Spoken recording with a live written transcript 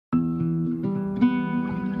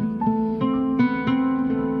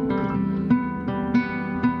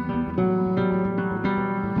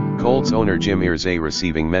Colts owner Jim Irsay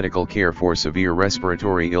receiving medical care for severe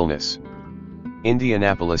respiratory illness.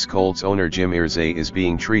 Indianapolis Colts owner Jim Irsay is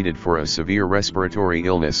being treated for a severe respiratory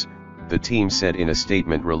illness, the team said in a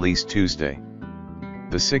statement released Tuesday.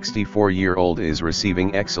 The 64-year-old is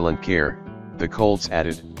receiving excellent care, the Colts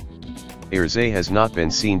added. Irsay has not been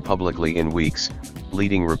seen publicly in weeks,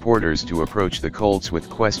 leading reporters to approach the Colts with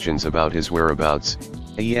questions about his whereabouts,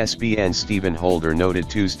 ESPN Stephen Holder noted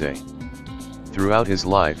Tuesday. Throughout his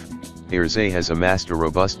life, Irsay has amassed a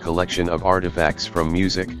robust collection of artifacts from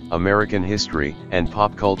music, American history, and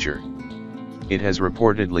pop culture. It has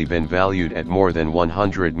reportedly been valued at more than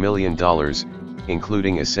 $100 million,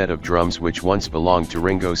 including a set of drums which once belonged to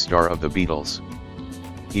Ringo, Starr of the Beatles.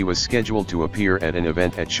 He was scheduled to appear at an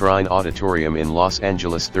event at Shrine Auditorium in Los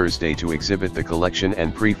Angeles Thursday to exhibit the collection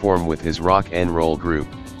and perform with his rock and roll group,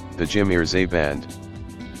 the Jim Irsay Band.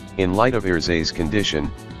 In light of Irsay's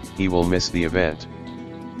condition, he will miss the event.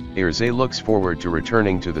 Irsay looks forward to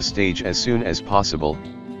returning to the stage as soon as possible,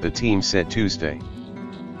 the team said Tuesday.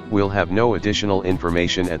 We'll have no additional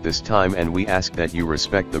information at this time and we ask that you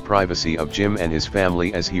respect the privacy of Jim and his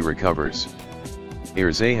family as he recovers.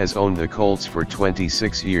 Irsay has owned the Colts for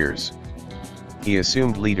 26 years. He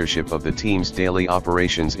assumed leadership of the team's daily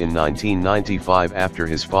operations in 1995 after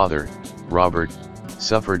his father, Robert,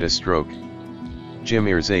 suffered a stroke. Jim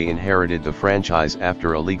Irsay inherited the franchise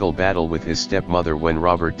after a legal battle with his stepmother when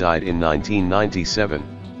Robert died in 1997.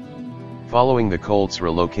 Following the Colts'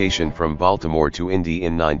 relocation from Baltimore to Indy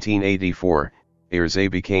in 1984,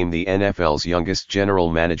 Irsay became the NFL's youngest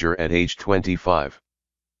general manager at age 25.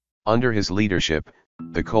 Under his leadership,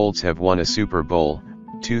 the Colts have won a Super Bowl,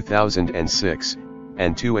 2006,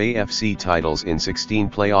 and 2 AFC titles in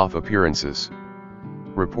 16 playoff appearances.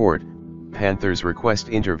 Report: Panthers request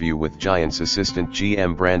interview with Giants assistant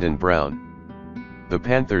GM Brandon Brown. The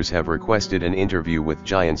Panthers have requested an interview with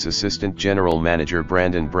Giants assistant general manager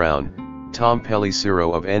Brandon Brown, Tom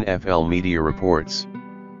Pelissero of NFL Media reports.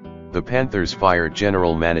 The Panthers fired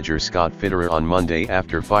general manager Scott Fitterer on Monday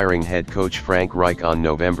after firing head coach Frank Reich on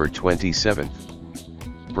November 27.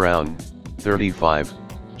 Brown, 35,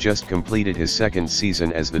 just completed his second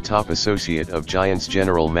season as the top associate of Giants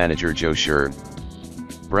general manager Joe Scherr.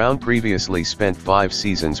 Brown previously spent 5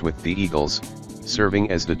 seasons with the Eagles, serving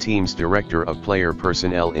as the team's director of player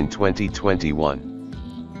personnel in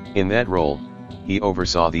 2021. In that role, he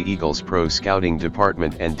oversaw the Eagles' pro scouting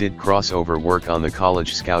department and did crossover work on the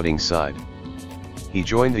college scouting side. He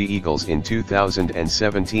joined the Eagles in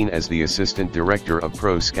 2017 as the assistant director of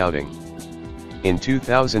pro scouting. In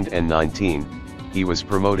 2019, he was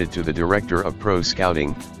promoted to the director of pro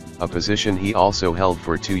scouting, a position he also held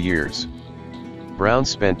for 2 years. Brown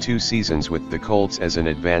spent 2 seasons with the Colts as an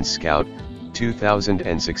advanced scout,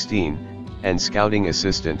 2016, and scouting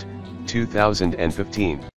assistant,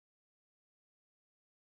 2015.